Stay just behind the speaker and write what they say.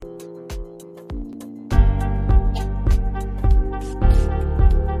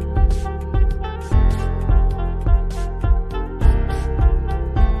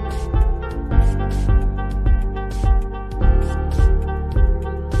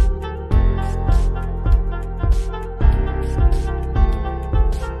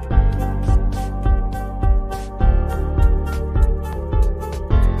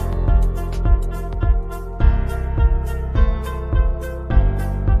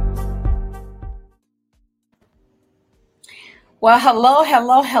Well, hello,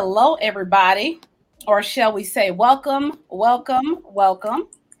 hello, hello, everybody. Or shall we say, welcome, welcome, welcome.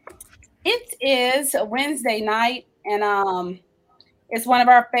 It is Wednesday night, and it's one of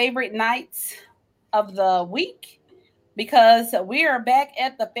our favorite nights of the week because we are back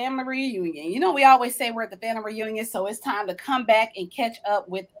at the family reunion. We always say we're at the family reunion, so it's time to come back and catch up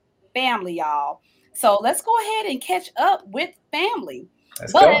with family, y'all. So let's go ahead and catch up with family.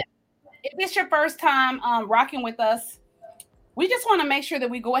 Let's But go. if it's your first time rocking with us, we just want to make sure that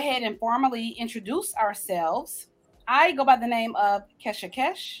we go ahead and formally introduce ourselves. I go by the name of Kesha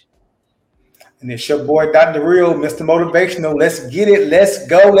Kesh. And it's your boy, Dr. Real, Mr. Motivational. Let's get it. Let's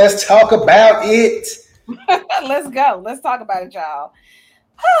go. Let's talk about it. Let's go. Let's talk about it, y'all.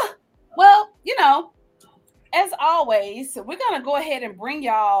 Well, as always, we're going to go ahead and bring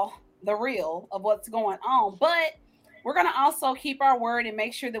y'all the real of what's going on, but we're going to also keep our word and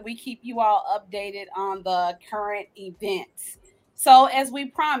make sure that we keep you all updated on the current events. So, as we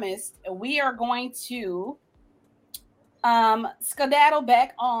promised, we are going to skedaddle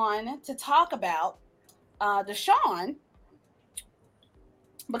back on to talk about Deshaun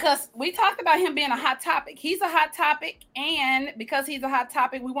because we talked about him being a hot topic. He's a hot topic, and because he's a hot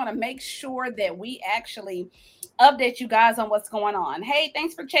topic, we want to make sure that we actually update you guys on what's going on. Hey,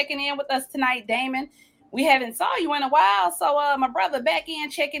 thanks for checking in with us tonight, Damon. We haven't saw you in a while, so my brother back in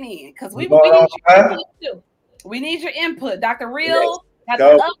checking in because we Going need on, your huh? input too. We need your input, Dr. Let's Real. Got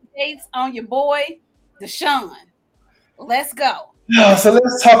go. the updates on your boy Deshaun. Let's go. So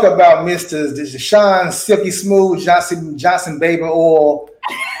let's talk about Mr. Deshaun Silky Smooth Johnson Baby Oil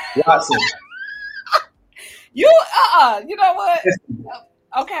Watson. You know what?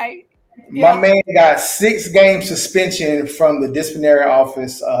 Okay. My Yeah. man got 6 game suspension from the disciplinary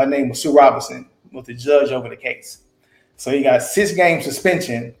office. Her name was Sue Robinson, was the judge over the case. So he got 6 game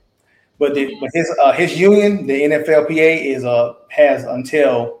suspension. But his union, the NFLPA, has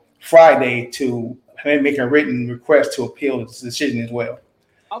until Friday to make a written request to appeal the decision as well.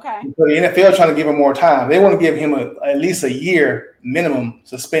 Okay. So the NFL trying to give him more time. They want to give him at least a year minimum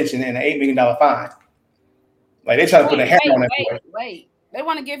suspension and an $8 million fine. Like they're trying to put a hammer on that boy. Wait. They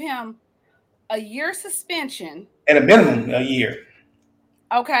want to give him a year suspension. And a minimum a year.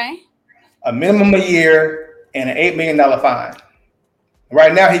 Okay. A minimum a year and an $8 million fine.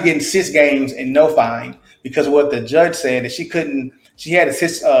 Right now, he's getting 6 games and no fine because of what the judge said that she had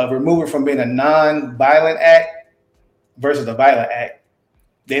to remove it from being a non-violent act versus a violent act.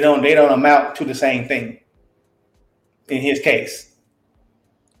 They don't amount to the same thing in his case.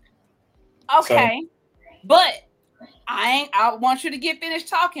 Okay. But I want you to get finished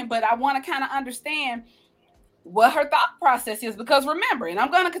talking, but I want to kind of understand what her thought process is because remember, and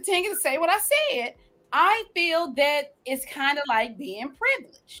I'm going to continue to say what I said, I feel that it's kind of like being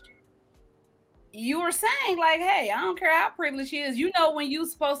privileged. You were saying like, hey, I don't care how privileged he is. You know when you're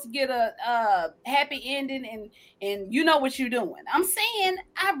supposed to get a happy ending and you know what you're doing. I'm saying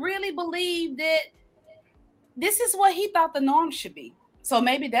I really believe that this is what he thought the norm should be. So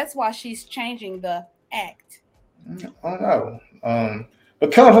maybe that's why she's changing the act. I don't know.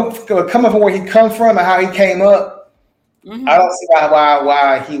 But coming from where he come from and how he came up, I don't see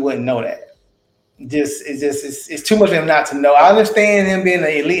why he wouldn't know that. It's too much for him not to know. I understand him being an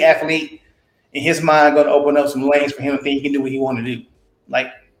elite athlete. In his mind, going to open up some lanes for him to think he can do what he want to do.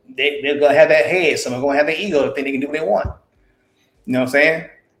 Like they're going to have that head. Some are going to have the ego to think they can do what they want. You know what I'm saying?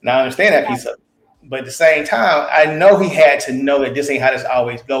 And I understand that piece of it. But at the same time, I know he had to know that this ain't how this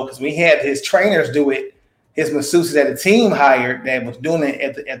always go. Because when he had his trainers do it, his masseuses that the team hired that was doing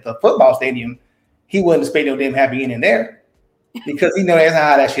it at the football stadium, he wouldn't expect no damn happy in there because he know that's not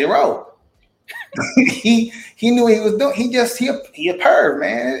how that shit rolled. he knew what he was doing. He a perv,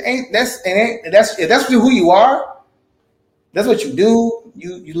 man. If that's who you are, that's what you do.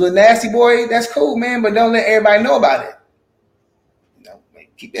 You little nasty boy. That's cool, man. But don't let everybody know about it.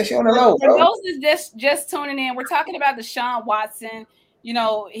 Keep that shit on the low. For those that's just tuning in, we're talking about Deshaun Watson.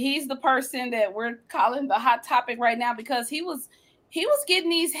 He's the person that we're calling the hot topic right now because he was getting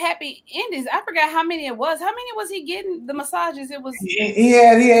these happy endings. I forgot how many it was. How many was he getting? The massages. It was.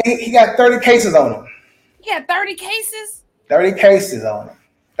 He got 30 cases on him. He had 30 cases. 30 cases on him.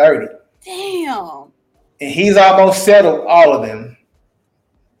 30. Damn. And he's almost settled all of them.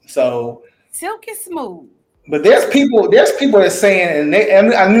 So silky smooth. But there's people that's saying,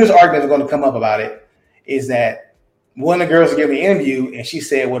 and I knew this argument was going to come up about it, is that one of the girls gave me an interview and she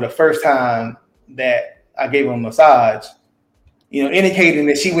said, well, the first time that I gave him a massage, indicating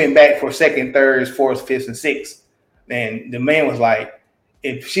that she went back for second, thirds, fourths, fifths, and sixths. And the man was like,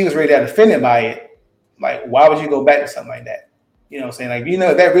 if she was really that offended by it, like, why would you go back to something like that? You know what I'm saying? Like,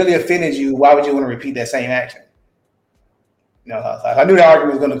 if that really offended you, why would you want to repeat that same action? You know, I knew the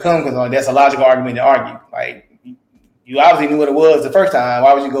argument was going to come because that's a logical argument to argue. Like, you obviously knew what it was the first time.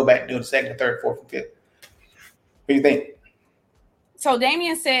 Why would you go back and do the second, third, fourth, and fifth? What do you think? So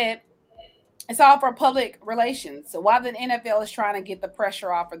Damian said it's all for public relations. So while the NFL is trying to get the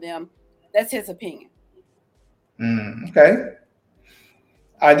pressure off of them, that's his opinion. Okay.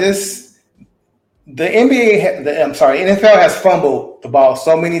 The NFL has fumbled the ball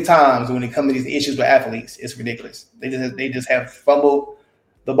so many times when it comes to these issues with athletes. It's ridiculous. They just have fumbled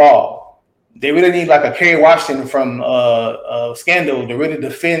the ball. They really need like a Kerry Washington from Scandal to really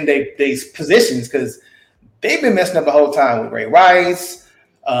defend their positions because they've been messing up the whole time with Ray Rice.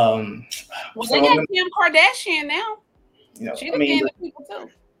 They got Kim Kardashian now. You know, she's defending people too.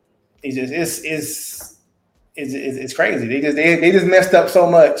 It's crazy. They just messed up so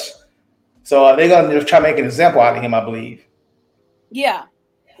much. So they're gonna just try to make an example out of him, I believe. Yeah.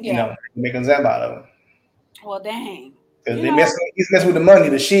 You know, make an example out of him. Well, dang. Because he's messing with the money,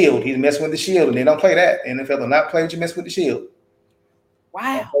 the shield. He's messing with the shield, and they don't play that. NFL will not play with you mess with the shield.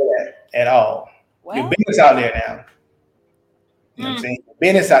 Wow. Don't play that at all. Well, your business out there now. You know what I'm saying?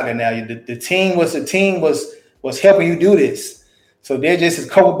 Business out there now. The team was helping you do this. So they're just as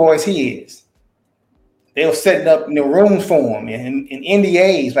culpable as he is. They were setting up rooms for him and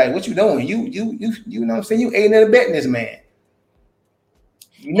NDAs. Like, what you doing? You know what I'm saying? You aiding and abetting this man.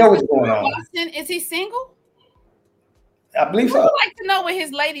 You know what's going on. Watson, is he single? I believe so. I'd like to know what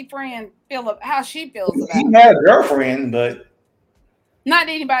his lady friend how she feels about it. He had a girlfriend, but not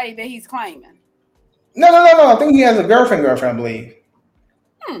anybody that he's claiming. No. I think he has a girlfriend, I believe.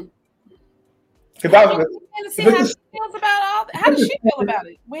 See how she feels about all that. How does she feel about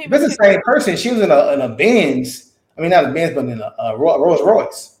it? It's the same person. She was in a Benz. I mean, not a Benz, but in a Rolls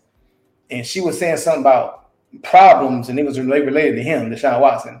Royce. And she was saying something about problems, and it was related to him, Deshaun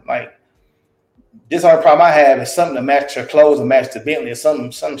Watson. Like, this other problem I have is something to match her clothes or match the Bentley or some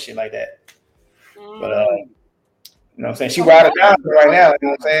shit like that. But you know what I'm saying? She ride it down right now, you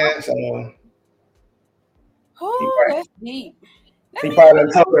know what I'm saying? So that's deep. He probably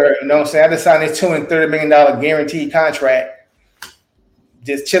told her, you know what I'm saying? I just signed this $230 million guaranteed contract.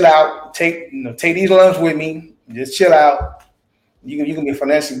 Just chill out. Take these loans with me. Just chill out. You can be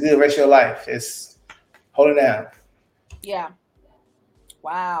financially good the rest of your life. Just hold it down. Yeah.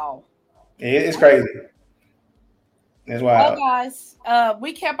 Wow. It's crazy. It's wild. Well, guys,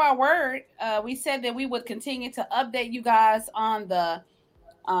 we kept our word. We said that we would continue to update you guys on the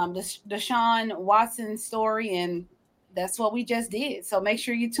Deshaun Watson story, and that's what we just did. So make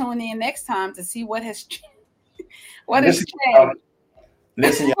sure you tune in next time to see what has changed. Listen, y'all.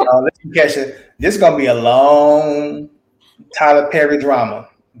 Listen, Kesha. This is gonna be a long Tyler Perry drama.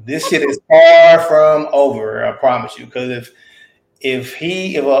 This shit is far from over. I promise you. Because if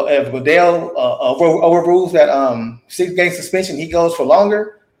Goodell overrules that 6-game suspension, he goes for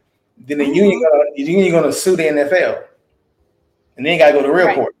longer. Then the union gonna sue the NFL, and then gotta go to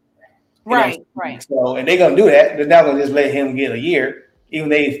real court. Right. So, and they're gonna do that. They're not gonna just let him get a year,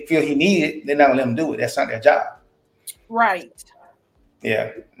 even if they feel he need it. They're not gonna let him do it. That's not their job. Right.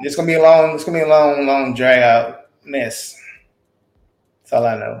 Yeah, it's gonna be a long, drag out mess. That's all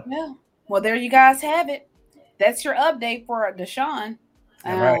I know. Yeah. Well, there you guys have it. That's your update for Deshaun.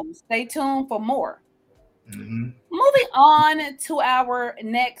 Right. Stay tuned for more. Mm-hmm. Moving on to our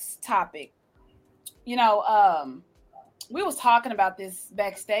next topic. You know, we was talking about this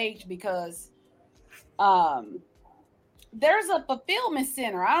backstage because there's a fulfillment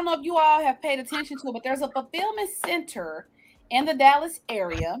center. I don't know if you all have paid attention to it, but there's a fulfillment center in the Dallas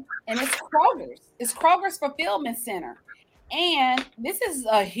area, and it's Kroger's. It's Kroger's Fulfillment Center. And this is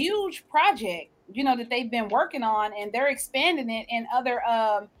a huge project, you know, that they've been working on, and they're expanding it in other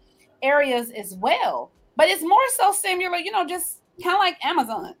areas as well. But it's more so similar, you know, just kind of like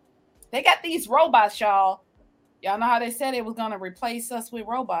Amazon. They got these robots, y'all. Y'all know how they said it was going to replace us with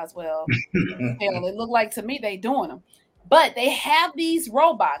robots. Well, hell, it looked like to me they doing them. But they have these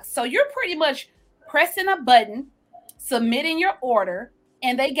robots. So you're pretty much pressing a button, submitting your order,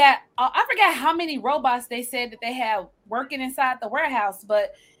 and they got, I forgot how many robots they said that they have working inside the warehouse,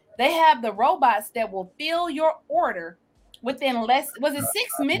 but they have the robots that will fill your order within was it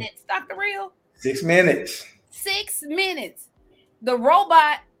 6 minutes, Dr. Real? 6 minutes. 6 minutes. The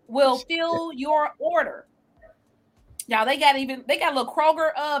robot will fill your order. Y'all, they got little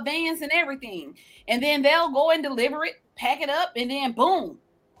Kroger vans and everything. And then they'll go and deliver it, pack it up, and then boom.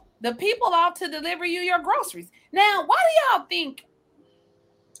 The people off to deliver you your groceries. Now, why do y'all think?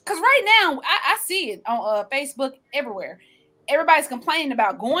 Because right now, I see it on Facebook everywhere. everybody's complaining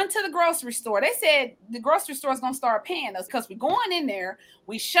about going to the grocery store. They said the grocery store is going to start paying us because we're going in there,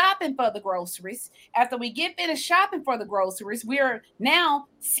 we shopping for the groceries. After we get finished shopping for the groceries, we are now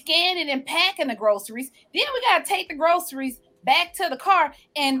scanning and packing the groceries. Then we got to take the groceries back to the car.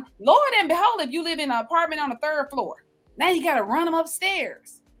 And Lord and behold, if you live in an apartment on the 3rd floor, now you got to run them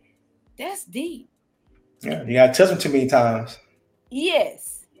upstairs. That's deep. Yeah, you got to touch them too many times.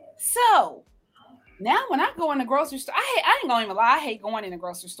 Yes. So now when I go in the grocery store, I ain't gonna even lie, I hate going in the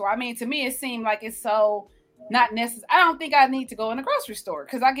grocery store. I mean, to me, it seemed like it's so not necessary. I don't think I need to go in the grocery store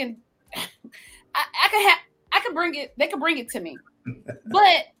because I can bring it, they can bring it to me.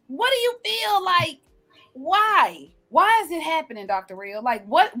 But what do you feel like? Why is it happening, Dr. Real? Like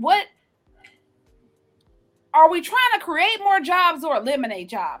what are we trying to create more jobs or eliminate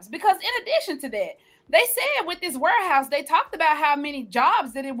jobs? Because in addition to that, they said with this warehouse, they talked about how many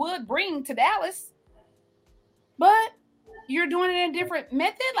jobs that it would bring to Dallas. But you're doing it in a different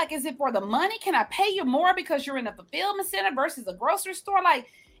method? Like, is it for the money? Can I pay you more because you're in a fulfillment center versus a grocery store? Like,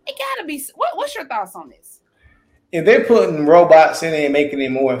 it gotta be. What's your thoughts on this? If they're putting robots in it and making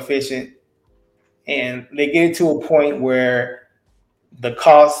it more efficient, and they get it to a point where the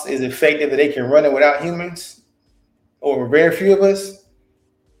cost is effective that they can run it without humans, or very few of us,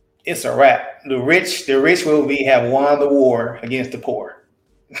 it's a wrap. The rich will have won the war against the poor.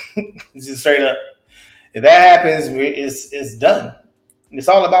 Just straight up. If that happens, it's done. It's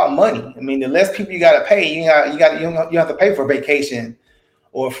all about money. I mean, the less people you got to pay, you have to pay for vacation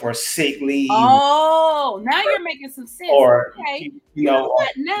or for sick leave. Oh, now you're making some sense. Or okay. You know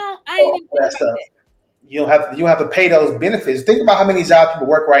what? Now I ain't even that stuff. You don't have to pay those benefits. Think about how many jobs people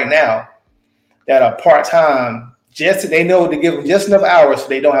work right now that are part time. Just they know to give them just enough hours so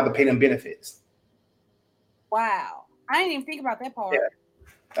they don't have to pay them benefits. Wow, I didn't even think about that part. Yeah.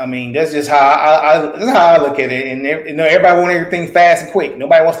 I mean, that's just how I look at it. And everybody wants everything fast and quick.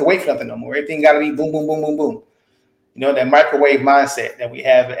 Nobody wants to wait for nothing no more. Everything got to be boom, boom, boom, boom, boom. That microwave mindset that we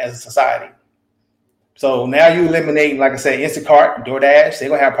have as a society. So now you eliminate, like I said, Instacart, DoorDash. They're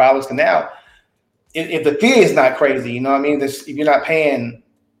gonna have problems. Because now, if the fee is not crazy, you know what I mean. If you're not paying,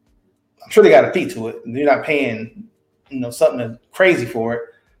 I'm sure they got a fee to it. You're not paying, something crazy for it.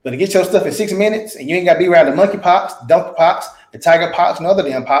 But to get your stuff in 6 minutes, and you ain't got to be around the monkey pox, donkey pox, the tiger pox, and other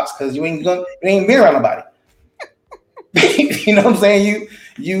damn pox, because you ain't been around nobody. You know what I'm saying?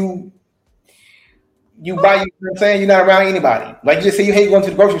 You buy. You know what I'm saying? You're not around anybody. Like you just say, you hate going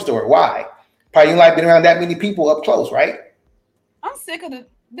to the grocery store. Why? Probably you like being around that many people up close, right? I'm sick of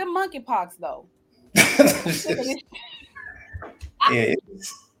the monkey pox though. Yeah.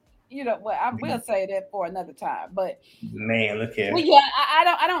 You know what? I will say that for another time, but man, look here. Well, yeah,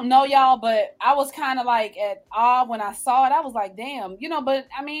 I don't know y'all, but I was kind of like at awe when I saw it. I was like, damn, but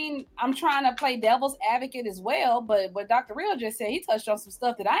I mean, I'm trying to play devil's advocate as well. But what Dr. Real just said, he touched on some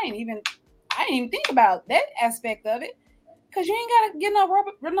stuff that I didn't even think about that aspect of it. Cause you ain't gotta get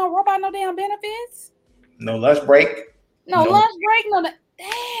no robot, no damn benefits. No lunch break. No lunch break. No,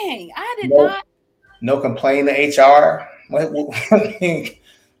 dang, I did not. No complain to HR.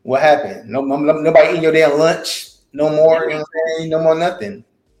 What happened? Nobody eating your damn lunch no more. You know what I'm saying? No more nothing.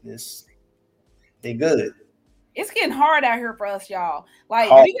 They good. It's getting hard out here for us, y'all. Like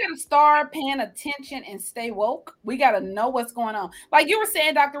we gotta start paying attention and stay woke. We gotta know what's going on. Like you were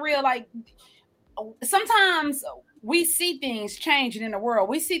saying, Dr. Real, like sometimes we see things changing in the world.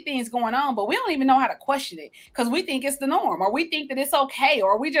 We see things going on, but we don't even know how to question it because we think it's the norm, or we think that it's okay,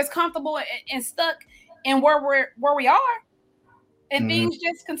 or we just comfortable and stuck in where we are. And things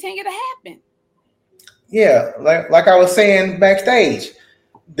just continue to happen. Yeah, like I was saying backstage.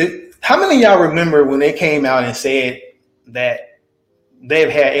 How many of y'all remember when they came out and said that they've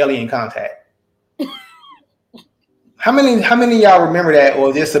had alien contact? How many of y'all remember that,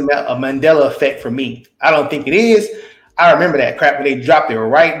 or just a Mandela effect for me? I don't think it is. I remember that crap when they dropped it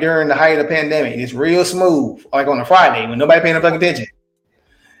right during the height of the pandemic. It's real smooth, like on a Friday when nobody paying no fucking attention.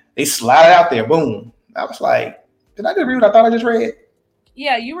 They slide it out there, boom. I was like, did I just read what I thought I just read?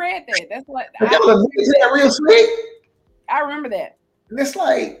 Yeah, you read that. That's what real sweet. I remember that. And it's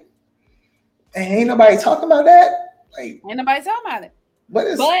like, ain't nobody talking about that. Like, ain't nobody talking about it.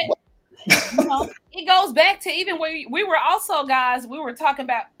 It goes back to even where we were also, guys. We were talking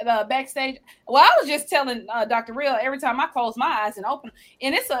about backstage. Well, I was just telling Dr. Real every time I close my eyes and open,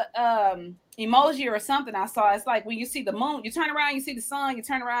 and it's a emoji or something I saw. It's like when you see the moon, you turn around, you see the sun, you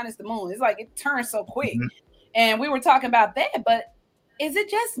turn around, it's the moon. It's like it turns so quick. Mm-hmm. And we were talking about that, but is it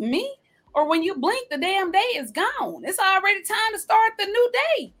just me? Or when you blink, the damn day is gone. It's already time to start the new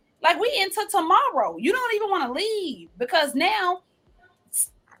day. Like we into tomorrow. You don't even want to leave because now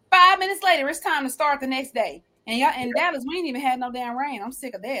 5 minutes later, it's time to start the next day. And y'all in Dallas, we ain't even had no damn rain. I'm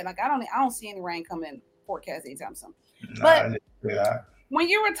sick of that. Like I don't see any rain coming forecast anytime soon. But when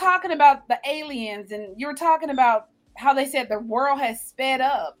you were talking about the aliens and you were talking about how they said the world has sped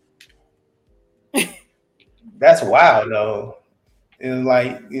up. That's wild though. It's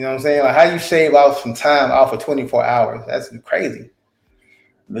like, you know what I'm saying? Like how you shave off some time off of 24 hours. That's crazy.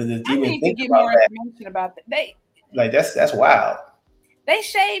 I need to get more information about that. That's wild. They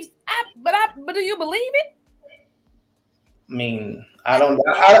shaved, but do you believe it? I mean, I don't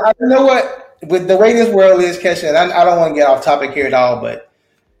know what with the way this world is, Kesha, and I don't want to get off topic here at all, but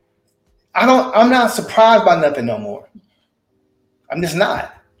I'm not surprised by nothing no more. I'm just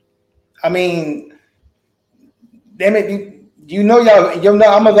not. I mean, damn it, y'all know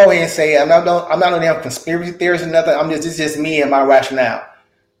I'm gonna go ahead and say it. I'm not on damn conspiracy theories or nothing. It's just me and my rationale.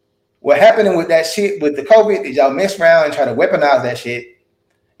 What happened with that shit with the COVID is y'all mess around and try to weaponize that shit,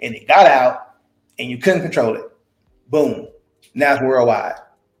 and it got out, and you couldn't control it. Boom. Now it's worldwide.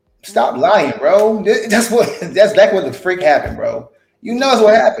 Stop lying, bro. That's what the freak happened, bro. You know that's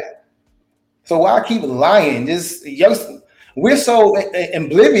what happened. So why keep lying? We're so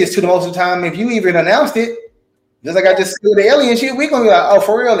oblivious to the most of the time. If you even announced it, just like I just said the alien shit, we're gonna be like, oh,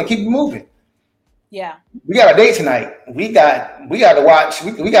 for real, and keep moving. Yeah. We got a date tonight. We got to watch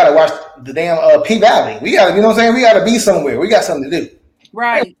the damn P Valley. You know what I'm saying? We gotta be somewhere. We got something to do.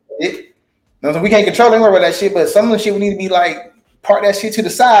 Right. We can't control anywhere with that shit, but some of the shit we need to be like park that shit to the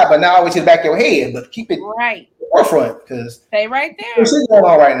side, but not always to the back of your head, but keep it right forefront because stay right there. There's shit going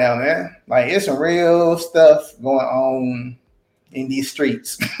on right now, man. Like it's some real stuff going on in these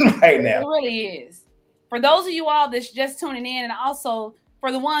streets right now. It really is. For those of you all that's just tuning in, and also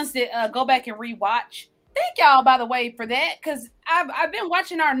for the ones that go back and rewatch, thank y'all by the way for that because I've been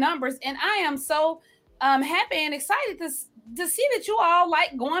watching our numbers and I am so happy and excited to see that you all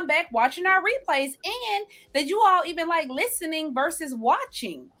like going back watching our replays and that you all even like listening versus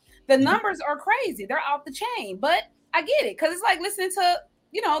watching. The numbers are crazy. They're off the chain, but I get it because it's like listening to,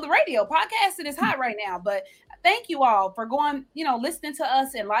 the radio. Podcasting is hot right now, but thank you all for going, listening to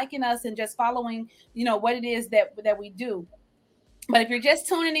us and liking us and just following, what it is that we do. But if you're just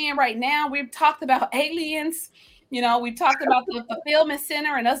tuning in right now, we've talked about aliens. We talked about the fulfillment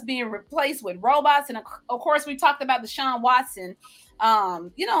center and us being replaced with robots. And of course, we talked about Deshaun Watson. A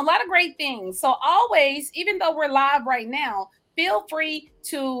lot of great things. So always, even though we're live right now, feel free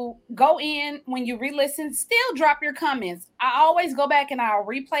to go in when you re-listen, still drop your comments. I always go back and I'll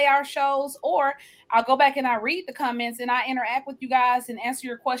replay our shows or I'll go back and I read the comments and I interact with you guys and answer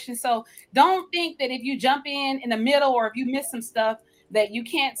your questions. So don't think that if you jump in the middle or if you miss some stuff, that you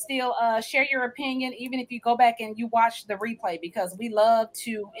can't still share your opinion, even if you go back and you watch the replay, because we love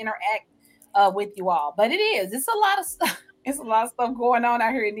to interact with you all. But it's a lot of stuff. It's a lot of stuff going on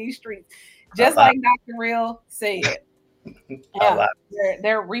out here in these streets. Just like Dr. Real said. Yeah,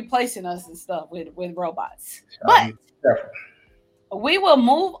 they're replacing us and stuff with robots. But we will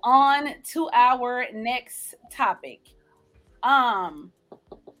move on to our next topic. I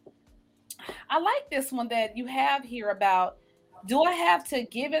like this one that you have here about, do I have to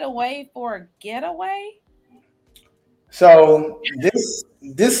give it away for a getaway? So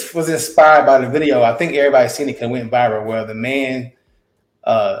this was inspired by the video. I think everybody's seen it because it went viral, where the man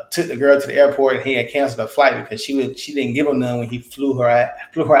took the girl to the airport and he had canceled the flight because she didn't give him none when he flew her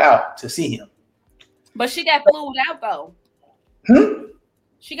out to see him. But she got flued out though.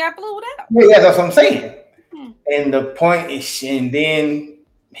 She got flued out. Yeah, that's what I'm saying. And the point is, and then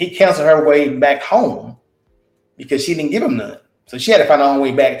he canceled her way back home because she didn't give him none. So she had to find her own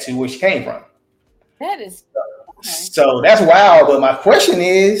way back to where she came from. That is okay. So that's wild. But my question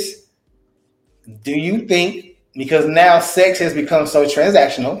is, do you think, because now sex has become so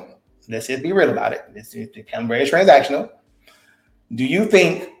transactional, let's just be real about it. It's become very transactional. Do you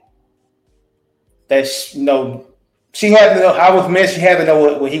think that she had to know how was meant? She had to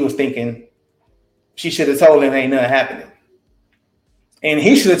know what he was thinking. She should have told him ain't nothing happening, and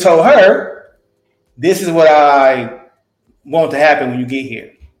he should have told her, "This is what I want to happen when you get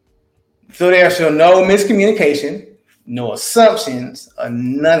here." So there's no miscommunication, no assumptions, or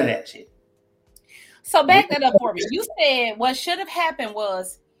none of that shit. So back that up for me. You said what should have happened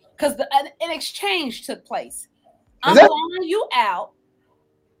was because an exchange took place. I'm flying you out.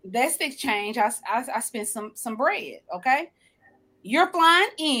 That's the exchange. I spent some bread. Okay, you're flying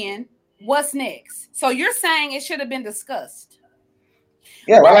in. What's next? So you're saying it should have been discussed.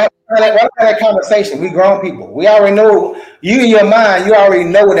 Yeah, why not have that conversation? We grown people. We already know, you in your mind, you already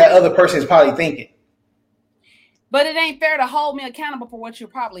know what that other person is probably thinking. But it ain't fair to hold me accountable for what you're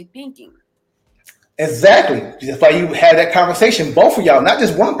probably thinking. Exactly. Just like you had that conversation, both of y'all, not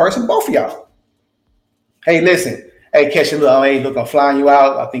just one person, both of y'all. Hey, listen. Hey, Kesha, look, I'm flying you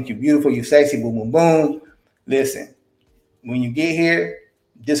out. I think you're beautiful. You're sexy. Boom, boom, boom. Listen, when you get here,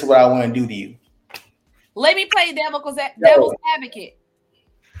 this is what I want to do to you. Let me play devil's advocate.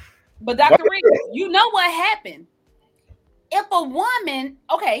 But Dr. Reed, you know what happened? If a woman,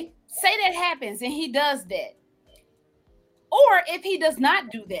 okay, say that happens and he does that, or if he does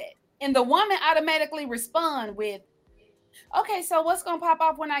not do that, and the woman automatically respond with, okay, so what's gonna pop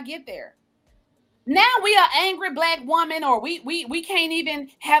off when I get there? Now we are angry Black woman, or we can't even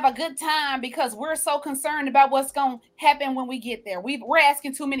have a good time because we're so concerned about what's gonna happen when we get there. We're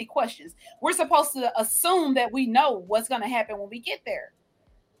asking too many questions. We're supposed to assume that we know what's gonna happen when we get there.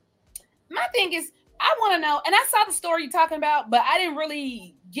 My thing is, I want to know, and I saw the story you're talking about, but I didn't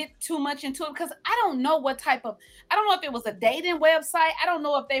really get too much into it because I don't know what type of, I don't know if it was a dating website. I don't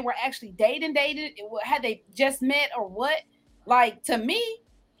know if they were actually dated, had they just met or what. Like, to me,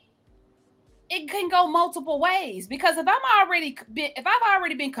 it can go multiple ways, because if I've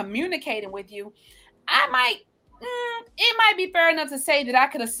already been communicating with you, it might be fair enough to say that I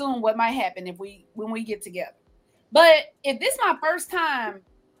could assume what might happen when we get together. But if this is my first time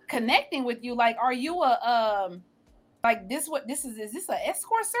connecting with you, like, are you is this an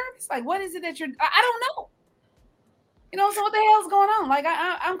escort service? Like, what is it that I don't know. You know, so what the hell's going on? Like,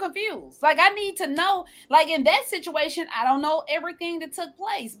 I'm confused. Like, I need to know, like, in that situation, I don't know everything that took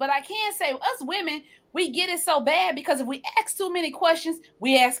place, but I can say us women, we get it so bad because if we ask too many questions,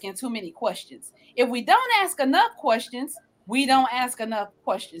 we asking too many questions. If we don't ask enough questions, we don't ask enough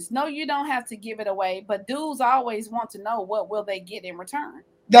questions. No, you don't have to give it away, but dudes always want to know what will they get in return.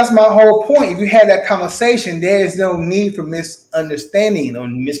 That's my whole point. If you had that conversation, there is no need for misunderstanding or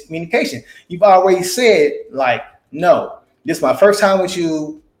miscommunication. You've already said, like, no, this is my first time with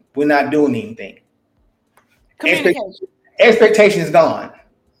you. We're not doing anything. Expectation is gone.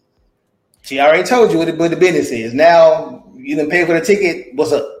 She already told you what the business is. Now you didn't pay for the ticket.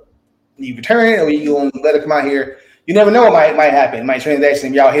 What's up? You return it, or you gonna let her come out here? You never know what might happen. My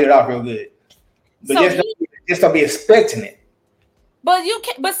transaction, y'all hit it off real good. But so just don't be expecting it. But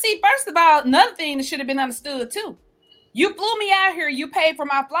see, first of all, another thing that should have been understood too. You flew me out here. You paid for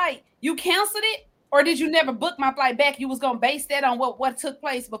my flight. You canceled it. Or did you never book my flight back? You was gonna base that on what took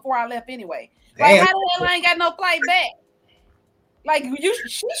place before I left anyway. Like, how the hell I ain't got no flight back? Like,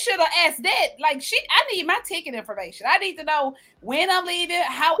 she should have asked that. Like, I need my ticket information. I need to know when I'm leaving,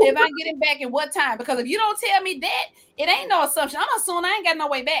 if I'm getting back, and what time. Because if you don't tell me that, it ain't no assumption. I'm assuming I ain't got no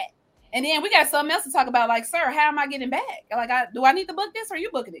way back. And then we got something else to talk about. Like, sir, how am I getting back? Like, do I need to book this, or are you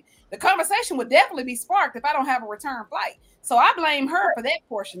booking it? The conversation would definitely be sparked if I don't have a return flight. So I blame her for that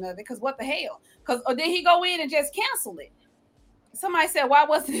portion of it. Because what the hell? Or did he go in and just cancel it? Somebody said, why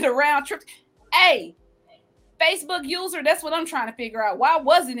wasn't it a round trip? Hey, Facebook user, that's what I'm trying to figure out. Why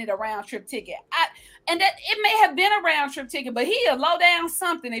wasn't it a round trip ticket? And that it may have been a round trip ticket, but he'll low down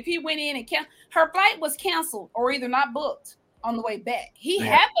something if he went in and her flight was canceled or either not booked on the way back. He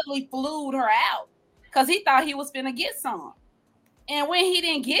happily flew her out because he thought he was finna get some. And when he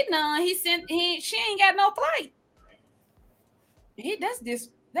didn't get none, she ain't got no flight.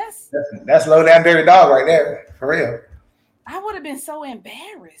 That's low down dirty dog right there, for real. I would have been so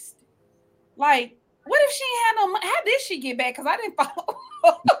embarrassed. Like, what if she had no money? How did she get back? Because I didn't follow.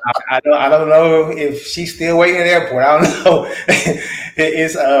 I don't know if she's still waiting at the airport. I don't know.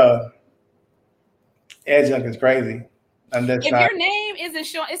 It's adjunct is crazy. Your name isn't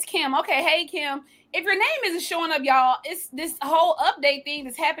showing, it's Kim. Okay, hey Kim. If your name isn't showing up, y'all, it's this whole update thing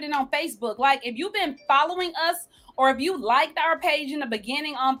that's happening on Facebook. Like, if you've been following us, or if you liked our page in the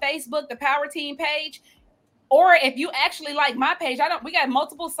beginning on Facebook, the Power Team page, or if you actually like my page, we got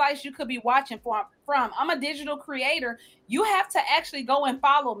multiple sites you could be watching from. I'm a digital creator. You have to actually go and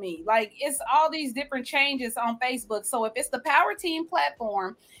follow me. Like, it's all these different changes on Facebook. So if it's the Power Team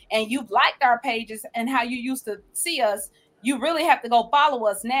platform and you've liked our pages and how you used to see us, you really have to go follow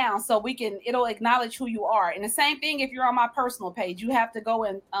us now so it'll acknowledge who you are. And the same thing if you're on my personal page, you have to go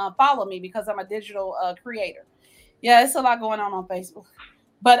and follow me because I'm a digital creator. Yeah, it's a lot going on Facebook.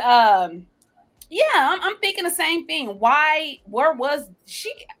 But yeah, I'm thinking the same thing. Where was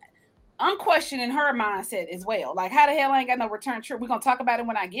she? I'm questioning her mindset as well. Like, how the hell I ain't got no return trip? We're going to talk about it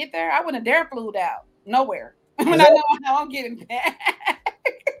when I get there. I wouldn't dare flew out nowhere when I know how I'm getting back.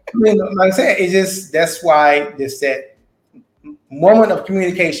 I mean, like I said, that's why that moment of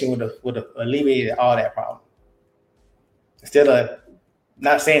communication would have alleviated all that problem. Instead of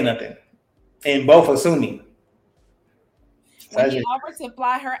not saying nothing and both assuming. When he offered to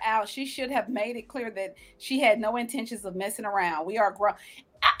fly her out, she should have made it clear that she had no intentions of messing around. We are grown.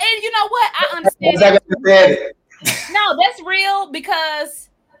 And you know what? I understand. No, that's real, because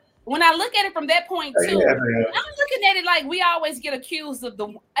when I look at it from that point too, Yeah. I'm looking at it like we always get accused of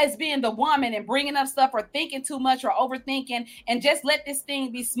as being the woman and bringing up stuff or thinking too much or overthinking, and just let this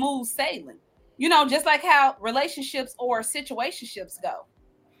thing be smooth sailing. You know, just like how relationships or situationships go.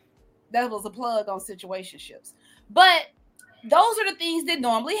 That was a plug on situationships. But those are the things that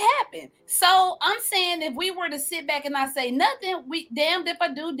normally happen. So I'm saying if we were to sit back and not say nothing, we damned if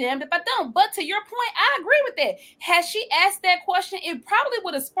I do, damned if I don't. But to your point, I agree with that. Had she asked that question, it probably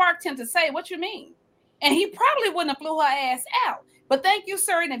would have sparked him to say, "What you mean?" And he probably wouldn't have flew her ass out. But thank you,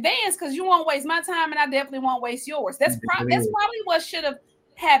 sir, in advance, because you won't waste my time and I definitely won't waste yours. That's probably what should have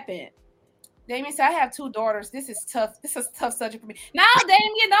happened. Damien said, "I have 2 daughters. This is tough. This is a tough subject for me." Now,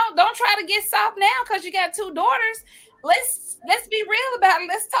 Damien, don't try to get soft now because you got 2 daughters. Let's be real about it.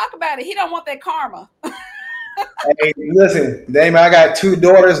 Let's talk about it. He don't want that karma. Hey, listen, Damien, I got 2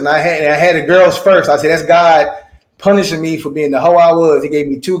 daughters, and I had the girls first. I said that's God punishing me for being the hoe I was. He gave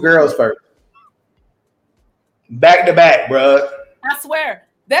me 2 girls first, back to back, bro. I swear,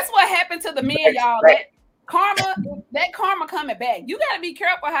 that's what happened to the men, y'all. That karma coming back. You got to be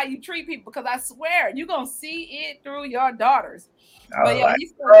careful how you treat people because I swear you're gonna see it through your daughters. But yeah,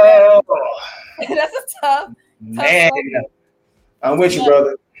 that's a tough. Man, I'm with you,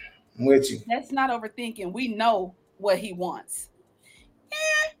 brother. I'm with you. That's not overthinking. We know what he wants.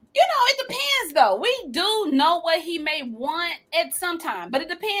 Yeah, you know, it depends though. We do know what he may want at some time, but it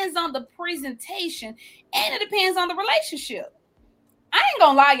depends on the presentation and it depends on the relationship. I ain't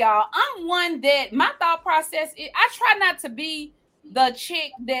gonna lie, y'all. I'm one that my thought process is I try not to be the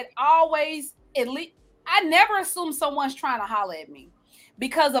chick that always, at least, I never assume someone's trying to holler at me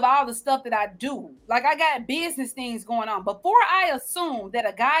because of all the stuff that I do. Like I got business things going on. Before I assume that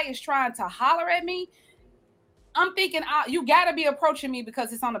a guy is trying to holler at me, I'm thinking you got to be approaching me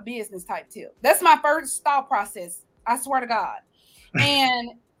because it's on a business type tip. That's my first thought process. I swear to God.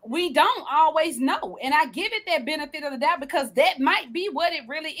 And we don't always know. And I give it that benefit of the doubt because that might be what it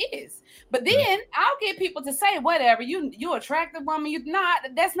really is. But then I'll get people to say, whatever, you attractive woman, you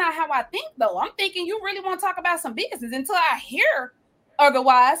not. That's not how I think though. I'm thinking you really want to talk about some business until I hear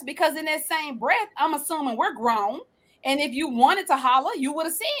otherwise, because in that same breath, I'm assuming we're grown. And if you wanted to holler, you would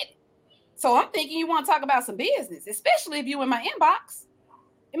have said it. So I'm thinking you want to talk about some business, especially if you in my inbox.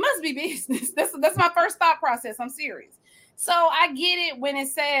 It must be business. That's my first thought process. I'm serious. So I get it when it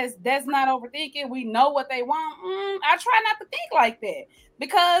says that's not overthinking. We know what they want. I try not to think like that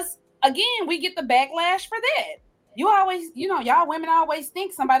because, again, we get the backlash for that. You always, y'all women always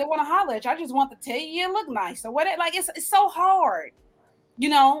think somebody want to holler at you. I just want to tell you look nice or whatever. Like, it's so hard,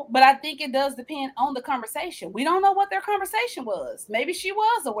 but I think it does depend on the conversation. We don't know what their conversation was. Maybe she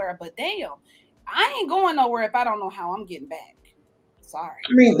was aware, but damn, I ain't going nowhere if I don't know how I'm getting back. Sorry.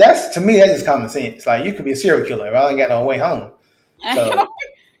 I mean, that's just common sense. Like you could be a serial killer if I ain't got no way home. So, I don't know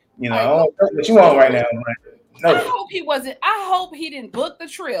what you want right now. No. I hope he wasn't. I hope he didn't book the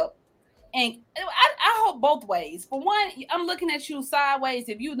trip. And I hope both ways. For one, I'm looking at you sideways.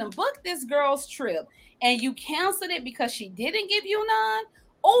 If you done booked this girl's trip and you canceled it because she didn't give you none,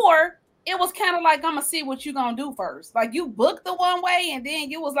 or it was kind of like, I'm going to see what you going to do first. Like you booked the one way and then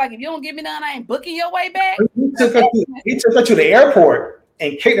you was like, if you don't give me none, I ain't booking your way back. He took her to the airport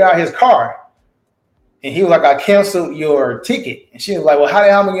and kicked her out of his car. And he was like, I canceled your ticket. And she was like, well, how the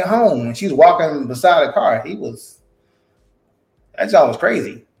hell am I get home? And she was walking beside the car. That job was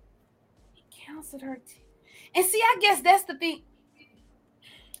crazy. He canceled her. And see, I guess that's the thing.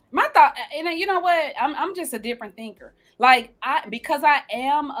 My thought, and you know what? I'm just a different thinker. Like because I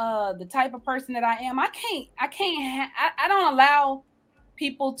am the type of person that I am, I don't allow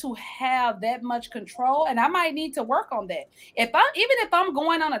people to have that much control, and I might need to work on that. Even if I'm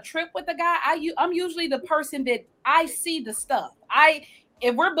going on a trip with a guy, I'm usually the person that I see the stuff.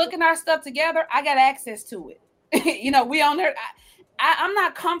 If we're booking our stuff together, I got access to it. We on there. I'm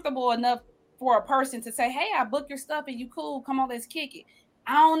not comfortable enough for a person to say, "Hey, I booked your stuff and you cool. Come on, let's kick it."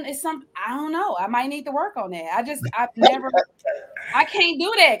 I don't know. I might need to work on that. I can't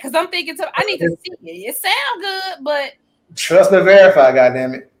do that because I'm thinking I need to see it. It sounds good, but trust but verify,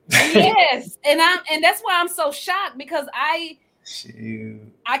 goddammit. Yes. And that's why I'm so shocked because I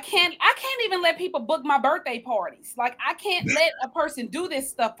can't even let people book my birthday parties. Like I can't let a person do this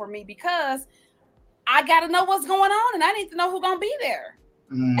stuff for me because I gotta know what's going on and I need to know who's gonna be there.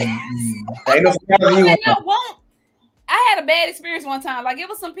 I had a bad experience one time. Like it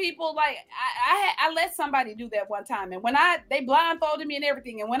was some people. Like I let somebody do that one time, and when they blindfolded me and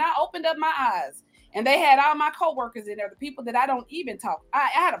everything, and when I opened up my eyes, and they had all my coworkers in there, the people that I don't even talk. I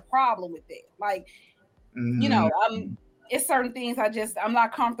had a problem with that. Like, it's certain things I'm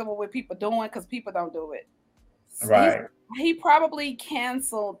not comfortable with people doing because people don't do it. Right. He probably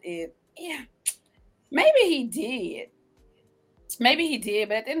canceled it. Yeah. Maybe he did. Maybe he did,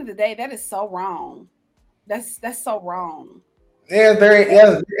 but at the end of the day, that is so wrong. That's so wrong. Yeah,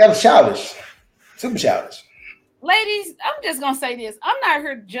 that was childish. Super childish. Ladies, I'm just gonna say this. I'm not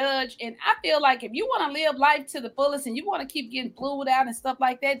here to judge, and I feel like if you want to live life to the fullest and you want to keep getting flued out and stuff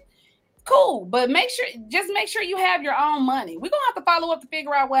like that, cool. But make sure you have your own money. We're gonna have to follow up to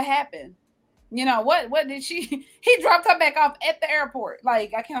figure out what happened. You know what did she? He dropped her back off at the airport.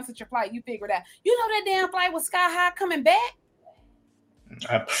 Like, I canceled your flight. You figured out. You know that damn flight was sky high coming back.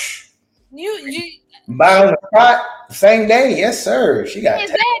 You buy on the spot the same day, yes, sir. She got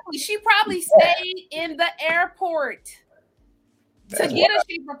exactly. She probably stayed in the airport to get a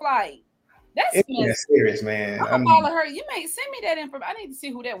cheaper flight. That's serious, man. I'm gonna follow her. You may send me that information. I need to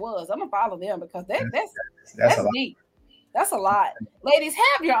see who that was. I'm gonna follow them because that's deep. That's a lot. Ladies,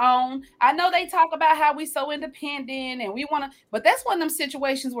 have your own. I know they talk about how we so independent and we want to, but that's one of them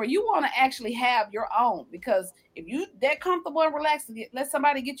situations where you want to actually have your own, because if you that comfortable and relaxed to let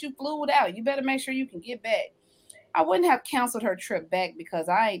somebody get you flued out, you better make sure you can get back. I wouldn't have canceled her trip back because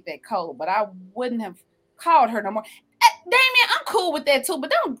I ain't that cold, but I wouldn't have called her no more. Damien, I'm cool with that too,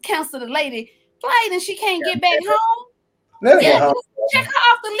 but don't cancel the lady flight and she can't get back home. Check her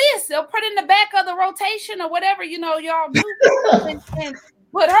off the list. They'll put in the back of the rotation or whatever, y'all do and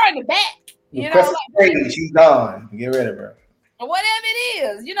put her in the back. She's gone. Get rid of her. Or whatever it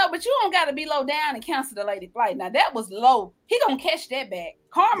is, but you don't got to be low down and cancel the lady flight. Now that was low. He gonna catch that back.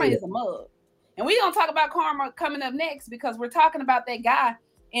 Karma is a mug. And we're gonna talk about karma coming up next, because we're talking about that guy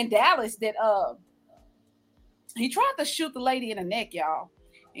in Dallas that he tried to shoot the lady in the neck, y'all.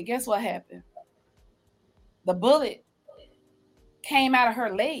 And guess what happened? The bullet came out of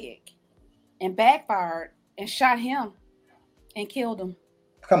her leg and backfired and shot him and killed him.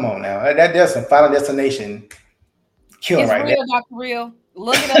 Come on now. That's a Final Destination killing right there. Dr. Real.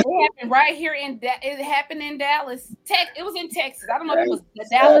 Look it up. It happened right here it happened in Dallas. It was in Texas. I don't know if it was the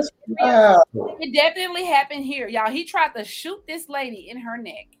Dallas. Wow. It definitely happened here. Y'all, he tried to shoot this lady in her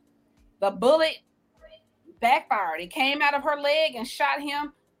neck. The bullet backfired. It came out of her leg and shot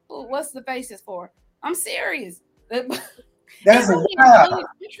him. Ooh, what's the faces for? I'm serious. That's you're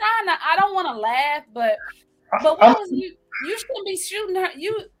trying to. I don't want to laugh, but what was you? You shouldn't be shooting her.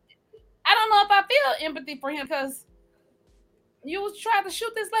 I don't know if I feel empathy for him, because you was trying to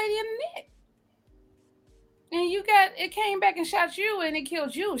shoot this lady in the neck, and it came back and shot you, and it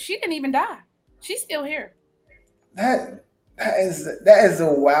killed you. She didn't even die. She's still here. That is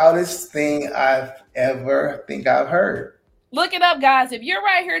the wildest thing I've heard. Look it up, guys. If you're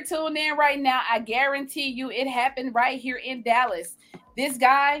right here tuned in right now, I guarantee you it happened right here in Dallas. This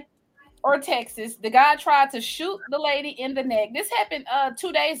guy, or Texas, the guy tried to shoot the lady in the neck. This happened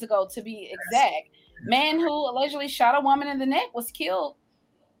 2 days ago, to be exact. Man who allegedly shot a woman in the neck was killed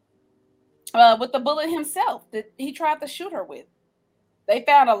with the bullet himself that he tried to shoot her with. They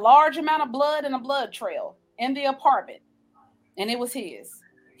found a large amount of blood and a blood trail in the apartment, and it was his.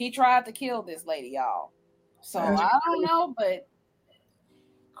 He tried to kill this lady, y'all. So I don't know, but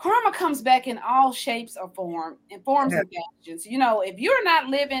karma comes back in all shapes or forms and fashions. If you're not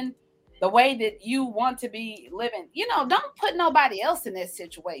living the way that you want to be living, don't put nobody else in that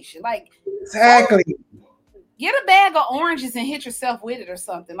situation. Like, exactly. Get a bag of oranges and hit yourself with it or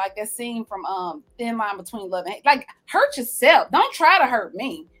something, like that scene from Thin Line Between Love and Hate. Like, hurt yourself. Don't try to hurt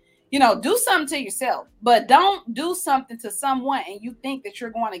me. Do something to yourself, but don't do something to someone and you think that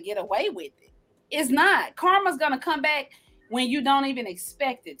you're going to get away with it. It's not. Karma's going to come back when you don't even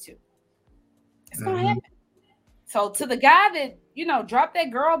expect it to. It's going to happen. So to the guy that, dropped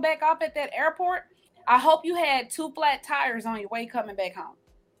that girl back off at that airport, I hope you had 2 flat tires on your way coming back home.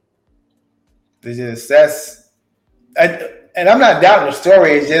 And I'm not doubting the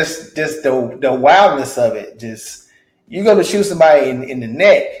story. It's just the wildness of it. Just, you go to shoot somebody in the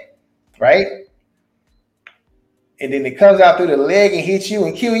neck, right? And then it comes out through the leg and hits you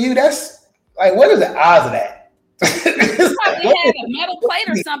and kill you. That's like, what are the odds of that? She probably had a metal plate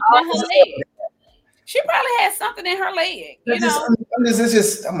or something in her leg. She probably had something in her leg. It's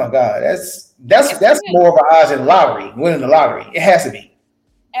just, oh my God, that's more of an odds than lottery, winning the lottery. It has to be.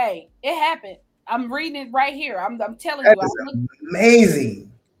 Hey, it happened. I'm reading it right here. I'm telling you. That's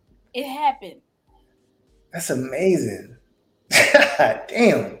amazing. It happened. That's amazing.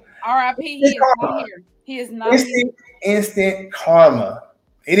 Damn. R.I.P. He is not here. He is not here. Instant karma.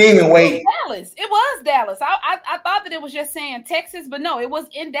 It didn't even wait. Dallas. It was Dallas. I thought that it was just saying Texas, but no, it was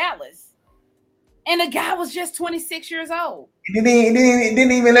in Dallas. And the guy was just 26 years old. It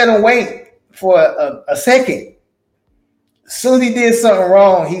didn't even let him wait for a second. As soon as he did something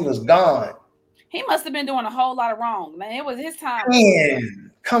wrong, he was gone. He must have been doing a whole lot of wrong. Man, it was his time. Man,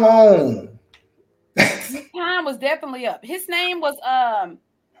 come on. His time was definitely up. His name was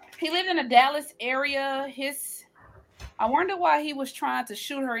he lived in the Dallas area. I wonder why he was trying to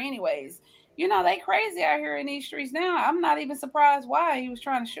shoot her anyways. You know, they crazy out here in these streets now. I'm not even surprised why he was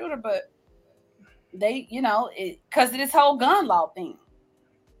trying to shoot her, but they, you know, because of this whole gun law thing.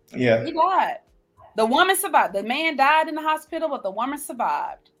 Yeah. He died. The woman survived. The man died in the hospital, but the woman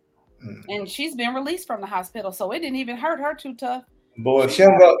survived. And she's been released from the hospital, so it didn't even hurt her too tough. Boy, she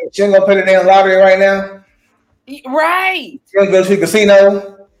don't go put it in the lottery right now. Right. She don't go to the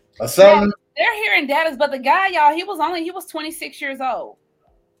casino or something. Yeah, they're here in Dallas, but the guy, y'all, he was 26 years old.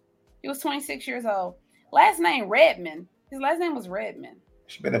 He was 26 years old. Last name Redmond. His last name was Redmond.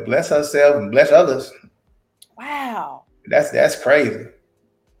 She better bless herself and bless others. Wow. That's crazy.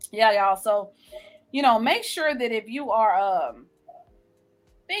 Yeah, y'all. So, you know, make sure that if you are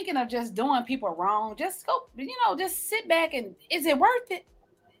thinking of just doing people wrong, just go, you know, just sit back and is it worth it?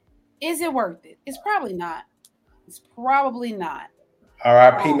 Is it worth it? It's probably not. It's probably not.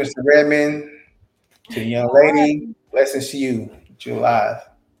 R.I.P. Mr. Redmond, to the young lady. Blessings to you. That you're alive.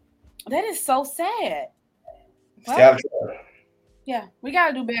 That is so sad. Well, yeah, we got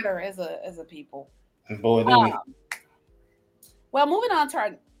to do better as a people. Boy, do we. Well, moving on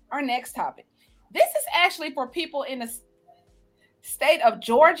to our next topic. This is actually for people in the state of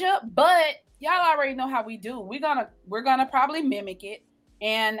Georgia, but y'all already know how we do. We're gonna probably mimic it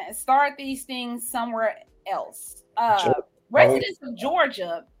and start these things somewhere else. Residents of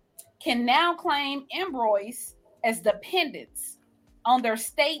Georgia can now claim invoice as dependents on their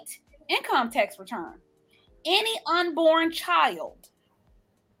state income tax return. Any unborn child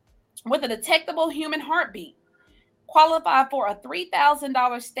with a detectable human heartbeat qualify for a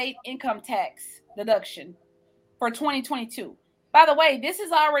 $3,000 state income tax deduction for 2022. By the way, this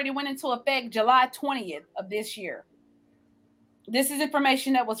has already went into effect July 20th of this year. This is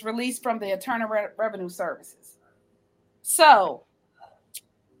information that was released from the Internal Revenue Services. So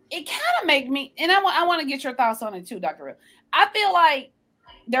it kind of makes me, and I want to get your thoughts on it too, Dr. Real. I feel like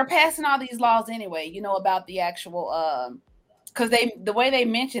they're passing all these laws anyway, you know, about the actual, because the way they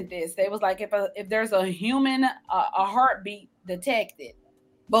mentioned this, they was like, if there's a human, a heartbeat detected,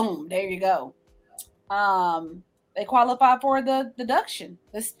 boom, there you go. They qualify for the deduction,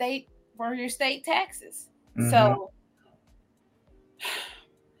 for your state taxes. Mm-hmm. So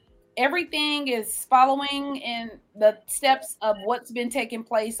everything is following in the steps of what's been taking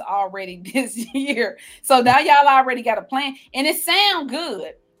place already this year. So now y'all already got a plan, and it sounds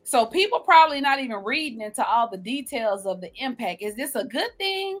good. So people probably not even reading into all the details of the impact. Is this a good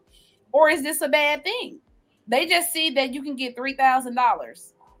thing or is this a bad thing? They just see that you can get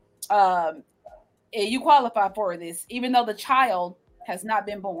 $3,000. You qualify for this, even though the child has not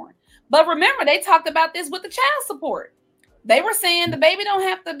been born. But remember, they talked about this with the child support. They were saying the baby don't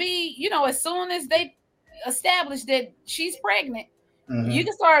have to be, you know, as soon as they establish that she's pregnant, you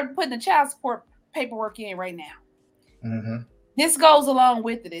can start putting the child support paperwork in right now. Mm-hmm. This goes along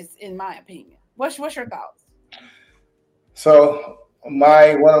with it, in my opinion. What's your thoughts? So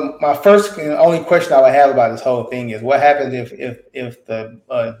one of my first and only question I would have about this whole thing is what happens if the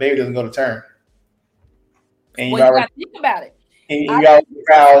baby doesn't go to term? And you got to think about it. And you already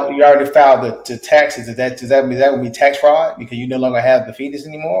filed the taxes. Is that going to be tax fraud because you no longer have the fetus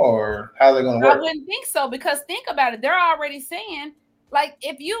anymore, or how's it going to work? I wouldn't think so, because think about it. They're already saying, like,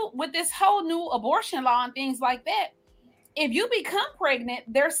 if you, with this whole new abortion law and things like that, if you become pregnant,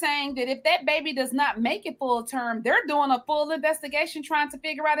 they're saying that if that baby does not make it full term, they're doing a full investigation trying to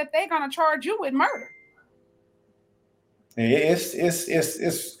figure out if they're going to charge you with murder. It's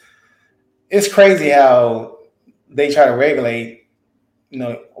crazy how they try to regulate, you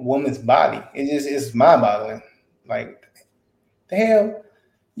know, a woman's body. It's mind-boggling. Like, the hell,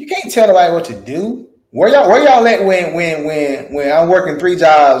 you can't tell nobody what to do. Where y'all at when I'm working 3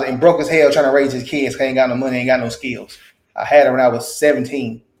 jobs and broke as hell trying to raise his kids? Ain't got no money, ain't got no skills. I had it when I was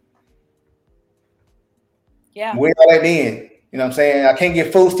 17. Yeah. Where y'all at then? You know what I'm saying? I can't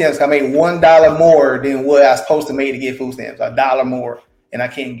get food stamps. I made $1 more than what I was supposed to make to get food stamps. $1 more, and I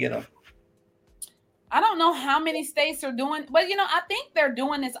can't get them. I don't know how many states are doing, but you know, I think they're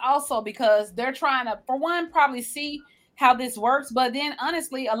doing this also because they're trying to, for one, probably see how this works. But then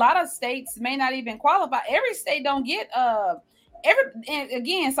honestly, a lot of states may not even qualify. Every state don't get and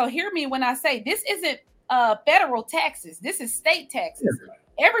again, so hear me when I say this isn't federal taxes. This is state taxes.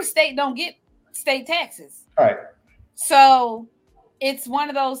 Yeah. Every state don't get state taxes. All right. So it's one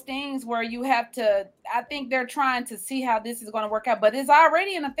of those things where you have to, I think they're trying to see how this is going to work out, but it's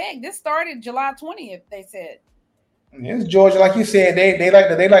already in effect. This started July 20th, they said. It's Georgia, like you said, they like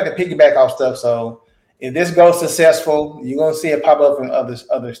to piggyback off stuff. So if this goes successful, you're gonna see it pop up in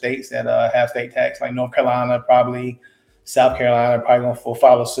other states that have state tax, like North Carolina, probably South Carolina, probably gonna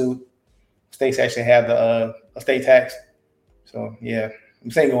follow suit. States actually have the a state tax. So yeah,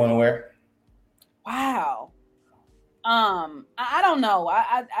 this ain't going nowhere. Wow. I don't know.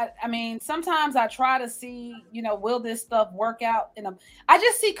 I mean, sometimes I try to see, will this stuff work out? I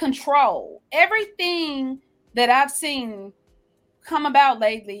just see control. Everything that I've seen come about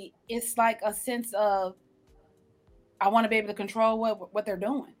lately, it's like a sense of I want to be able to control what they're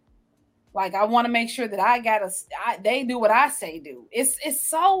doing. Like I want to make sure that they do what I say do. It's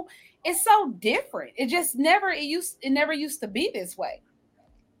so different. It never used to be this way.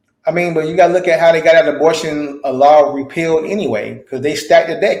 I mean, but you got to look at how they got that abortion law repealed anyway, because they stacked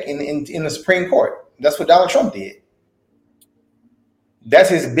the deck in the Supreme Court. That's what Donald Trump did. That's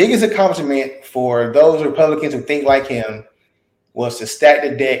his biggest accomplishment for those Republicans who think like him, was to stack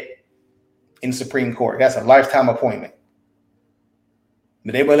the deck in the Supreme Court. That's a lifetime appointment.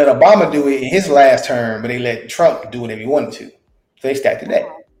 But they would let Obama do it in his last term, but they let Trump do whatever he wanted to. So they stacked the deck.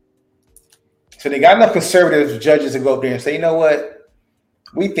 So they got enough conservative judges to go up there and say, you know what?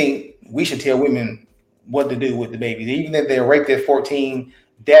 We think we should tell women what to do with the babies. Even if they're raped at 14,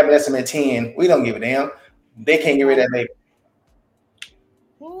 dabbing at them at 10, we don't give a damn. They can't get rid of that baby.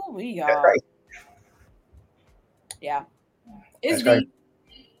 Ooh, we are. Right. Yeah. It's That's deep.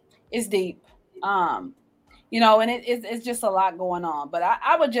 Right. It's deep. And it's just a lot going on. But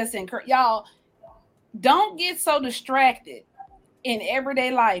I would just encourage y'all, don't get so distracted in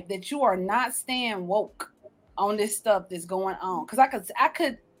everyday life that you are not staying woke on this stuff that's going on. Because I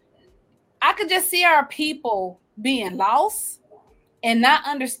could just see our people being lost and not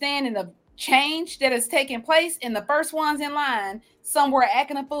understanding the change that is taking place, and the first ones in line somewhere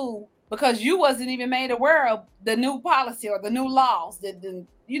acting a fool because you wasn't even made aware of the new policy or the new laws that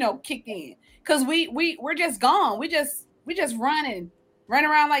kicked in. Because we're just gone. We just running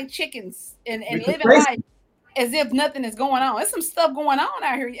around like chickens and living life as if nothing is going on. There's some stuff going on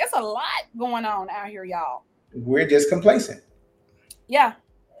out here. It's a lot going on out here, y'all. We're just complacent. Yeah.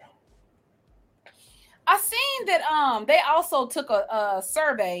 I seen that they also took a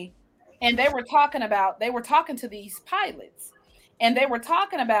survey, and they were talking to these pilots, and they were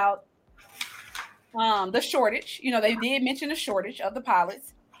talking about the shortage. They did mention the shortage of the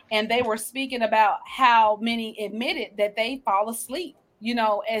pilots, and they were speaking about how many admitted that they fall asleep,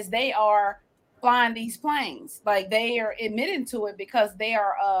 as they are flying these planes. Like they are admitting to it because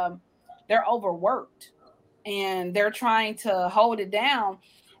they're overworked. And they're trying to hold it down.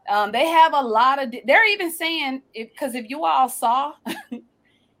 They have a lot of. They're even saying because if you all saw,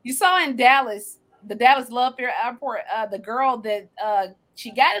 you saw in Dallas, the Dallas Love Field Airport, the girl that she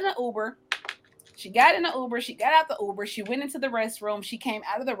got in an Uber. She got out the Uber. She went into the restroom. She came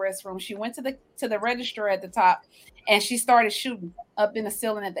out of the restroom. She went to the register at the top, and she started shooting up in the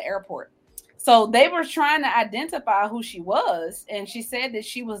ceiling at the airport. So they were trying to identify who she was, and she said that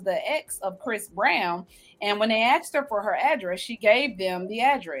she was the ex of Chris Brown. And when they asked her for her address, she gave them the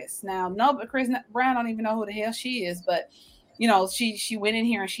address. Now, no, but Chris Brown don't even know who the hell she is, but she went in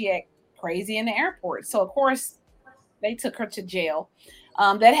here and she acted crazy in the airport. So of course, they took her to jail.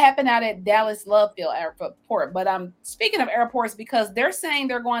 That happened out at Dallas Love Field Airport. But I'm speaking of airports because they're saying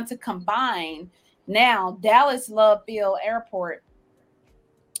they're going to combine now Dallas Love Field Airport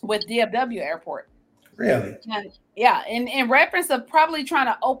with DFW Airport. Really? And, yeah, in reference of probably trying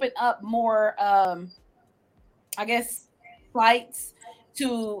to open up more, I guess, flights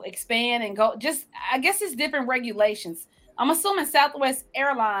to expand and go. Just, I guess it's different regulations. I'm assuming Southwest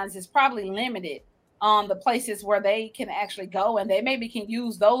Airlines is probably limited on the places where they can actually go, and they maybe can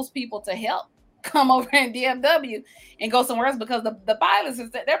use those people to help come over in DFW and go somewhere else because the pilots,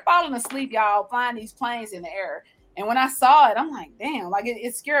 they're falling asleep, y'all, flying these planes in the air. And when I saw it, I'm like, damn, like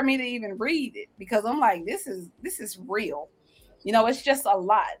it scared me to even read it because I'm like, this is real. It's just a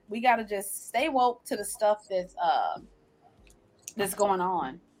lot. We got to just stay woke to the stuff that's going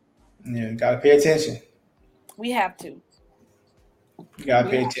on. Yeah, got to pay attention. We have to. You got to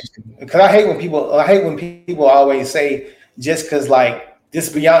pay attention. Because I hate when people always say just because like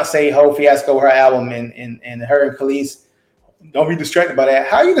this Beyonce whole fiasco with her album and her and Khalees, don't be distracted by that.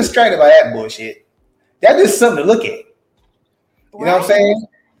 How are you distracted by that bullshit? That's just something to look at. You know what I'm saying?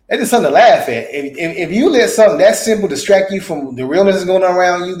 That's just something to laugh at. If you let something that simple distract you from the realness that's going on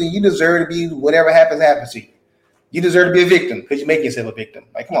around you, then you deserve to be whatever happens to you. You deserve to be a victim because you make yourself a victim.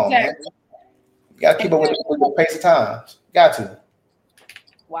 Like, come on, man. You got to keep up with the pace of times. Got to.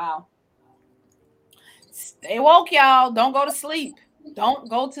 Wow. Stay woke, y'all. Don't go to sleep. Don't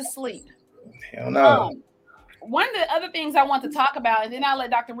go to sleep. Hell no. one of the other things I want to talk about, and then I'll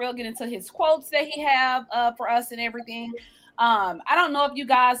let Dr. Real get into his quotes that he have for us and everything. I don't know if you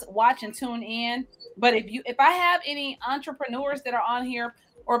guys watch and tune in, but if I have any entrepreneurs that are on here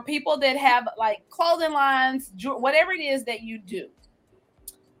or people that have like clothing lines, whatever it is that you do,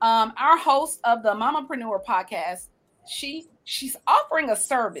 our host of the Mamapreneur podcast, she's offering a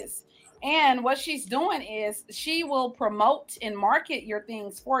service. And what she's doing is she will promote and market your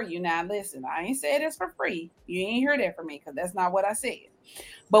things for you. Now, listen, I ain't said this for free. You ain't hear that from me because that's not what I said.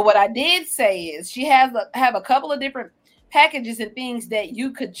 But what I did say is she have a couple of different packages and things that you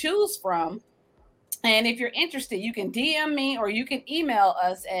could choose from. And if you're interested, you can DM me or you can email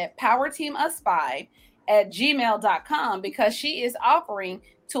us at powerteamuspi@gmail.com because she is offering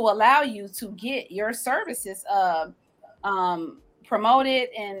to allow you to get your services promoted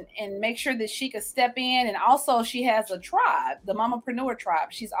and make sure that she could step in. And also she has a tribe, the Mamapreneur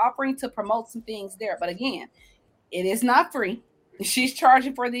tribe. She's offering to promote some things there. But again, it is not free. She's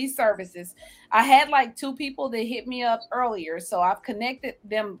charging for these services. I had like 2 people that hit me up earlier. So I've connected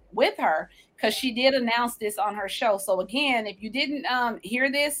them with her because she did announce this on her show. So again, if you didn't hear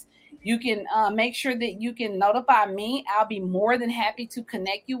this, you can make sure that you can notify me. I'll be more than happy to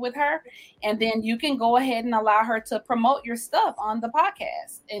connect you with her. And then you can go ahead and allow her to promote your stuff on the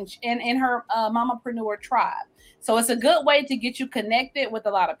podcast and in her Mamapreneur tribe. So it's a good way to get you connected with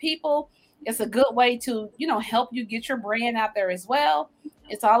a lot of people. It's a good way to, help you get your brand out there as well.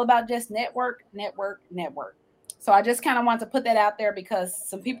 It's all about just network. So I just kind of wanted to put that out there because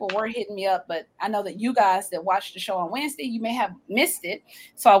some people were hitting me up, but I know that you guys that watched the show on Wednesday, you may have missed it.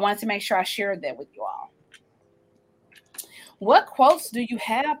 So I wanted to make sure I shared that with you all. What quotes do you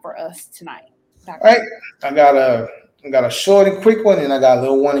have for us tonight, Dr.? All right. I got a short and quick one, and I got a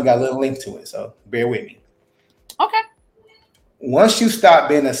little one and got a little link to it. So bear with me. Okay. Once you stop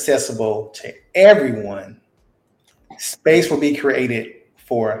being accessible to everyone, space will be created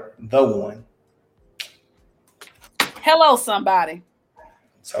for the one. Hello, somebody.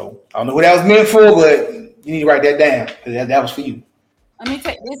 So I don't know what that was meant for, but you need to write that down because that was for you. Let me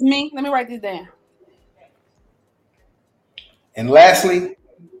take this. Let me write this down. And lastly,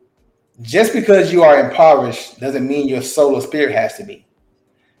 just because you are impoverished doesn't mean your soul or spirit has to be.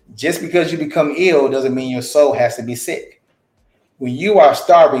 Just because you become ill doesn't mean your soul has to be sick. When you are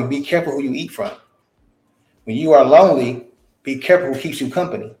starving, be careful who you eat from. When you are lonely, be careful who keeps you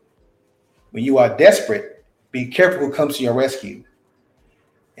company. When you are desperate, be careful who comes to your rescue.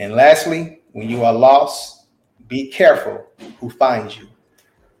 And lastly, when you are lost, be careful who finds you.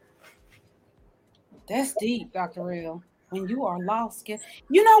 That's deep, Dr. Real. When you are lost,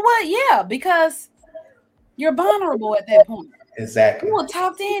 you know what? Yeah, because you're vulnerable at that point. Exactly. You will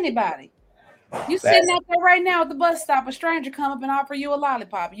talk to anybody. You sitting out there right now at the bus stop, a stranger come up and offer you a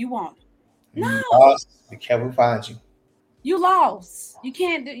lollipop. You want it? No. Lost, be careful who finds you. You lost. You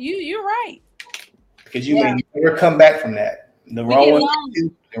can't do. You're right. Because you may never come back from that. The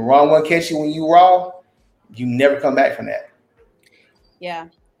wrong one catch you when you raw, you never come back from that. Yeah.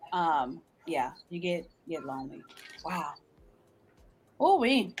 You get lonely. Wow. Oh,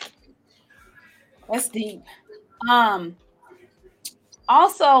 that's deep.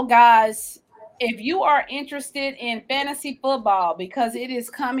 Also, guys, if you are interested in fantasy football because it is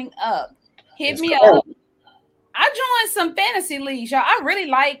coming up, hit me up. I joined some fantasy leagues, y'all. I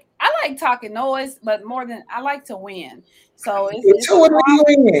like talking noise, but more than I like to win. So it's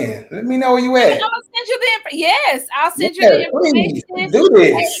let me know where you at. I'm gonna send you I'll send you the information. Please, do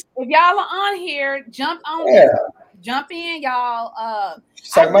this. If y'all are on here, jump jump in, y'all. I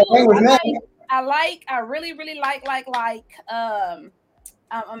really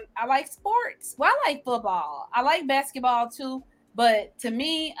I like sports. Well, I like football. I like basketball too. But to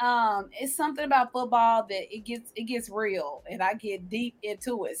me, it's something about football that it gets real, and I get deep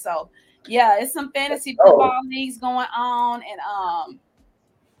into it. So, yeah, it's some fantasy football leagues going on, and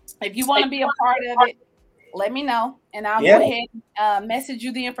if you want to be a part of it, let me know, and I'll go ahead and message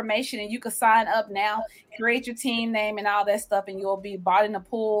you the information, and you can sign up now, create your team name, and all that stuff, and you'll be bought in the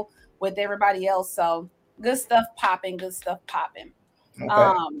pool with everybody else. So, good stuff popping. Okay.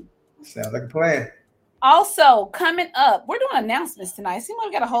 Sounds like a plan. Also, coming up, we're doing announcements tonight. Seems like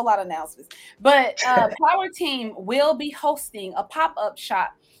we got a whole lot of announcements. But Power Team will be hosting a pop-up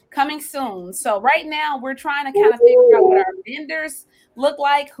shop coming soon. So right now, we're trying to kind of figure out what our vendors look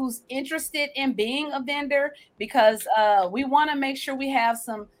like, who's interested in being a vendor, because we want to make sure we have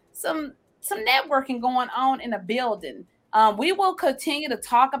some networking going on in the building. We will continue to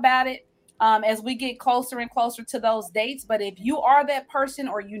talk about it as we get closer and closer to those dates. But if you are that person,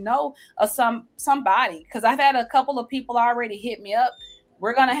 or you know of somebody, because I've had a couple of people already hit me up,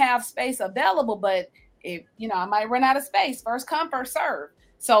 we're going to have space available, but If I might run out of space. First come, first serve.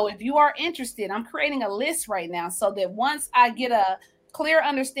 So if you are interested, I'm creating a list right now so that once I get a clear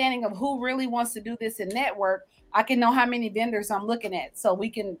understanding of who really wants to do this in network, I can know how many vendors I'm looking at, so we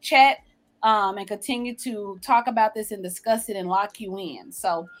can chat and continue to talk about this and discuss it and lock you in.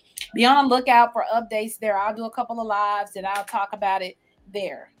 So be on the lookout for updates there. I'll do a couple of lives and I'll talk about it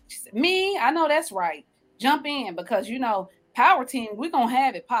there. Me, I know that's right. Jump in, because Power Team, we're gonna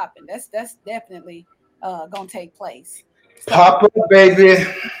have it popping. That's definitely gonna take place. So, pop up, baby.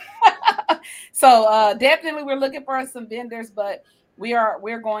 So definitely we're looking for some vendors, but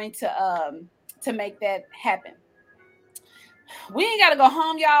we're going to make that happen. We ain't got to go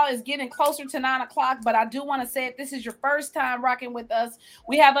home, y'all. It's getting closer to 9 o'clock, but I do want to say, if this is your first time rocking with us,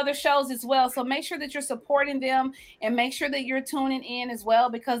 we have other shows as well. So make sure that you're supporting them and make sure that you're tuning in as well,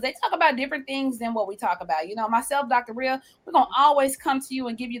 because they talk about different things than what we talk about. Myself, Dr. Real, we're going to always come to you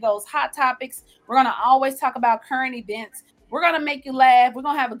and give you those hot topics. We're going to always talk about current events. We're going to make you laugh. We're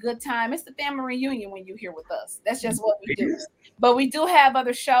going to have a good time. It's the family reunion when you're here with us. That's just what we do. But we do have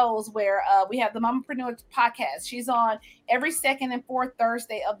other shows where we have the Mamapreneur podcast. She's on every second and fourth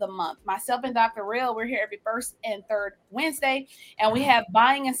Thursday of the month. Myself and Dr. Real, we're here every first and third Wednesday. And we have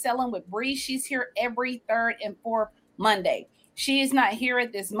Buying and Selling with Bree. She's here every third and fourth Monday. She is not here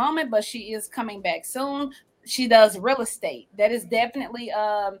at this moment, but she is coming back soon. She does real estate. That is definitely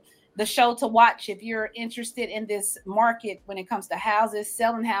the show to watch if you're interested in this market when it comes to houses,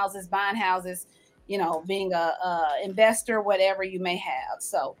 selling houses, buying houses, being a investor, whatever you may have.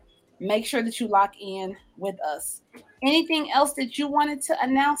 So make sure that you lock in with us. Anything else that you wanted to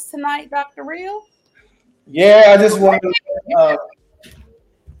announce tonight, Dr. Real? Yeah, I just wanted to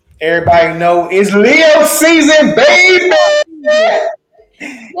everybody know it's Leo season, baby. Yeah.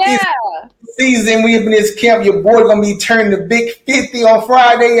 It's season. We up in this camp. Your boy gonna be turning the big 50 on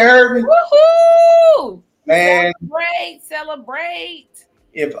Friday. You heard me? Woohoo! Man, celebrate.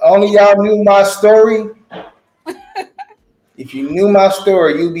 If only y'all knew my story. If you knew my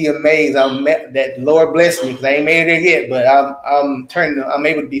story, you'd be amazed. That Lord bless me, because I ain't made it there yet, but I'm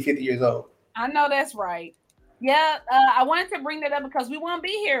able to be 50 years old. I know that's right. Yeah, I wanted to bring that up because we won't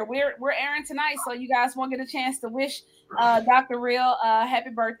be here. We're airing tonight, so you guys won't get a chance to wish Dr. Real happy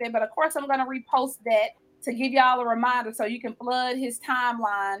birthday. But of course, I'm going to repost that to give y'all a reminder so you can flood his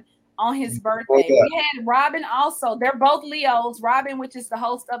timeline on his birthday. We had Robin also. They're both Leos. Robin, which is the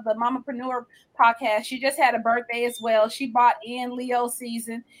host of the Mamapreneur podcast, she just had a birthday as well. She bought in Leo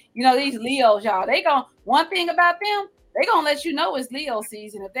season. These Leos, y'all, one thing about them, they gonna let you know it's Leo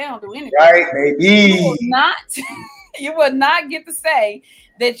season if they don't do anything. Right, baby. You would not get to say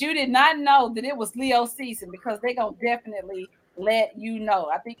that you did not know that it was Leo season, because they gonna definitely let you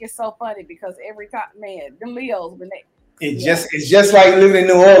know. I think it's so funny because every time, man, them Leos, when they it's just like living in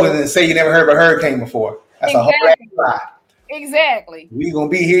New Orleans and say you never heard of a hurricane before. That's a whole lie. Exactly. We gonna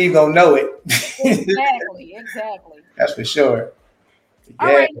be here, you gonna know it. Exactly. That's for sure. All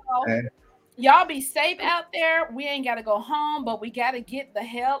right, y'all be safe out there. We ain't gotta go home, but we gotta get the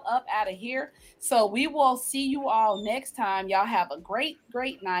hell up out of here. So we will see you all next time. Y'all have a great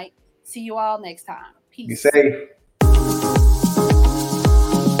night. See you all next time. Peace. Be safe.